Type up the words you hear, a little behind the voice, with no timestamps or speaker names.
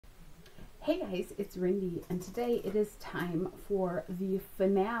Hey guys, it's Randy, and today it is time for the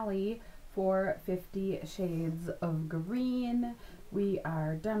finale for 50 Shades of Green. We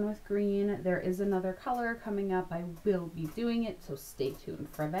are done with green. There is another color coming up. I will be doing it, so stay tuned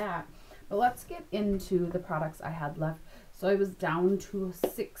for that. But let's get into the products I had left. So I was down to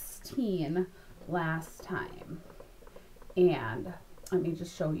 16 last time. And let me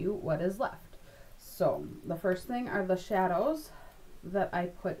just show you what is left. So the first thing are the shadows that I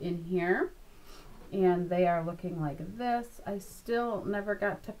put in here, and they are looking like this. I still never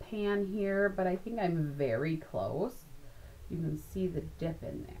got to pan here, but I think I'm very close. You can see the dip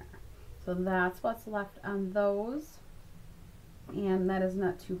in there. So that's what's left on those, and that is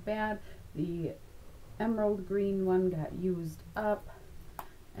not too bad. The emerald green one got used up,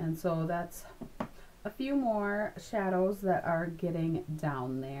 and so that's a few more shadows that are getting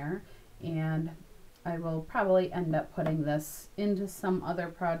down there, and I will probably end up putting this into some other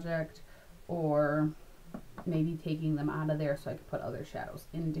project, or maybe taking them out of there so I can put other shadows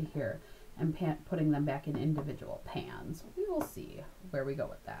into here and putting them back in individual pans. We will see where we go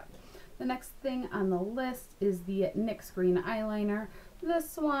with that. The next thing on the list is the NYX green eyeliner.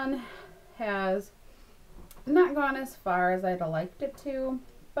 This one has not gone as far as I'd liked it to,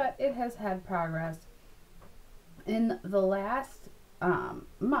 but it has had progress. In the last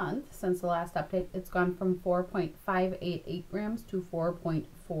month, since the last update, it's gone from 4.588 grams to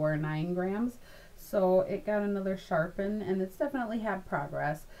 4.49 grams. So it got another sharpen, and it's definitely had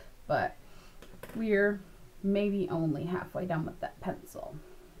progress, but we're maybe only halfway done with that pencil.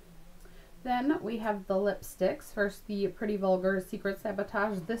 Then we have the lipsticks. First, the Pretty Vulgar Secret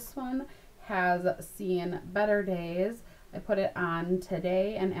Sabotage. This one has seen better days. I put it on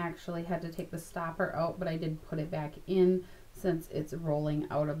today and actually had to take the stopper out, but I did put it back in since it's rolling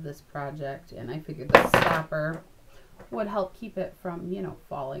out of this project, and I figured the stopper would help keep it from, you know,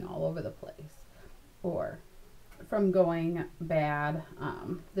 falling all over the place or from going bad.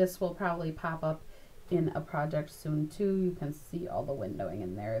 This will probably pop up in a project soon too. You can see all the windowing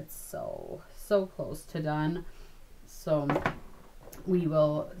in there. It's so close to done. So we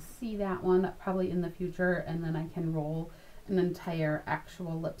will see that one probably in the future, and then I can roll an entire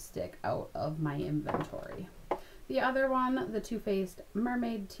actual lipstick out of my inventory. The other one, the Too Faced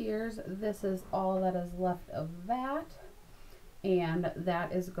Mermaid Tears, this is all that is left of that, and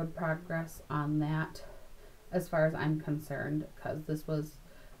that is good progress on that as far as I'm concerned, because this was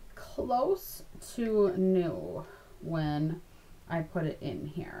close to new when I put it in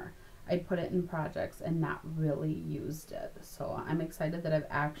here. I put it in projects and not really used it, so I'm excited that I've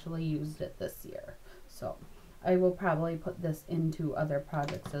actually used it this year. So I will probably put this into other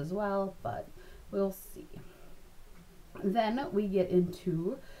projects as well, but we'll see. Then we get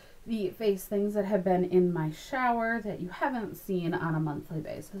into the face things that have been in my shower that you haven't seen on a monthly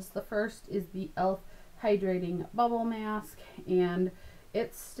basis. The first is the e.l.f. Hydrating Bubble Mask, and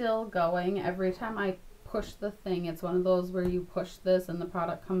it's still going. Every time I push the thing, it's one of those where you push this and the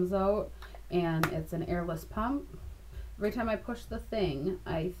product comes out, and it's an airless pump. Every time I push the thing,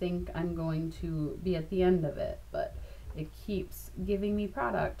 I think I'm going to be at the end of it, but it keeps giving me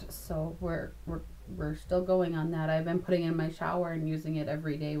product, so we're still going on that. I've been putting it in my shower and using it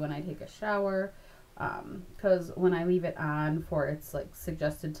every day when I take a shower, because when I leave it on for its like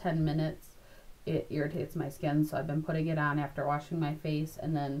suggested 10 minutes, it irritates my skin. So I've been putting it on after washing my face,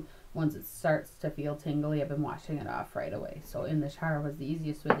 and then once it starts to feel tingly, I've been washing it off right away. So in the shower was the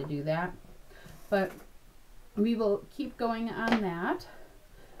easiest way to do that, but we will keep going on that,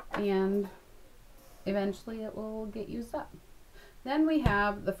 and eventually it will get used up. Then we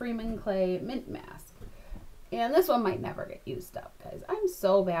have the Freeman Clay Mint Mask, and this one might never get used up, guys. I'm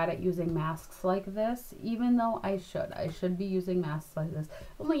so bad at using masks like this, even though I should be using masks like this.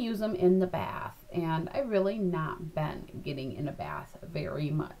 I only use them in the bath, and I've really not been getting in a bath very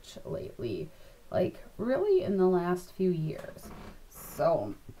much lately, like really in the last few years.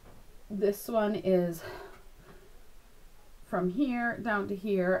 So this one is from here down to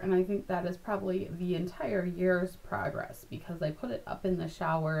here, and I think that is probably the entire year's progress, because I put it up in the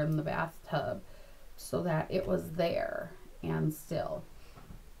shower in the bathtub so that it was there, and still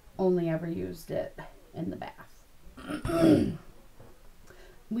only ever used it in the bath.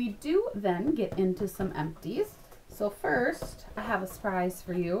 We do then get into some empties. So first, I have a surprise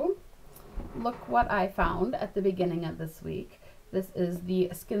for you. Look what I found at the beginning of this week. This is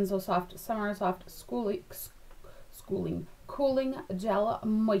the Skin So Soft Summer Soft Cooling Gel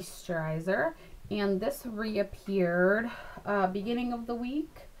Moisturizer, and this reappeared beginning of the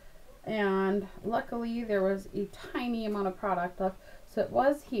week, and luckily there was a tiny amount of product left, so it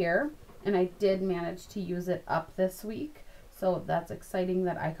was here, and I did manage to use it up this week. So that's exciting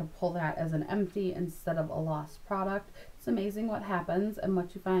that I could pull that as an empty instead of a lost product. It's amazing what happens and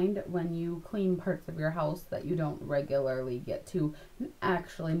what you find when you clean parts of your house that you don't regularly get to and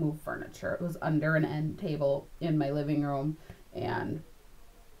actually move furniture. It was under an end table in my living room, and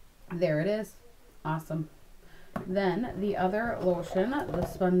there it is. Awesome. Then the other lotion, the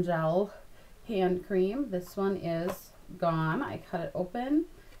Spongel hand cream. This one is gone. I cut it open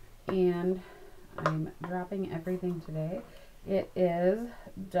and I'm dropping everything today. It is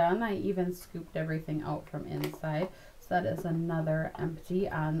done. I even scooped everything out from inside. So that is another empty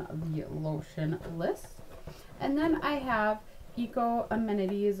on the lotion list. And then I have Eco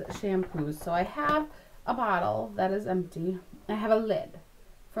Amenities shampoos. So I have a bottle that is empty. I have a lid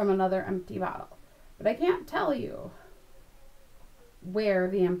from another empty bottle. But I can't tell you where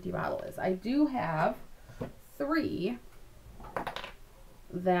the empty bottle is. I do have 3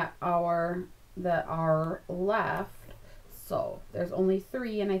 that are left. So there's only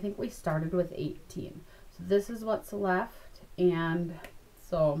 3, and I think we started with 18. So this is what's left, and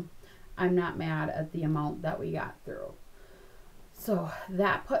so I'm not mad at the amount that we got through. So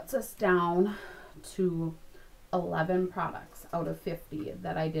that puts us down to 11 products out of 50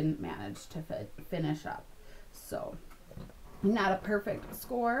 that I didn't manage to finish up. So not a perfect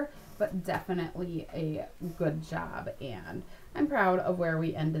score, but definitely a good job, and I'm proud of where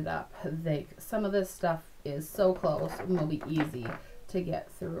we ended up. Some of this stuff is so close and will be easy to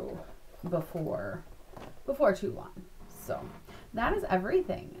get through before too long. So that is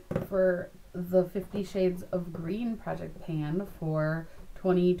everything for the 50 Shades of Green project pan for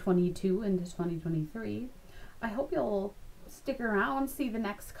 2022 into 2023. I hope you'll stick around, see the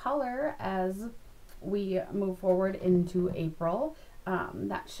next color as we move forward into April.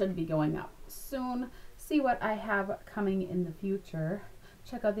 That should be going up soon. See what I have coming in the future.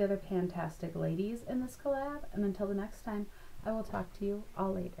 Check out the other PANtastic ladies in this collab. And until the next time, I will talk to you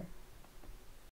all later.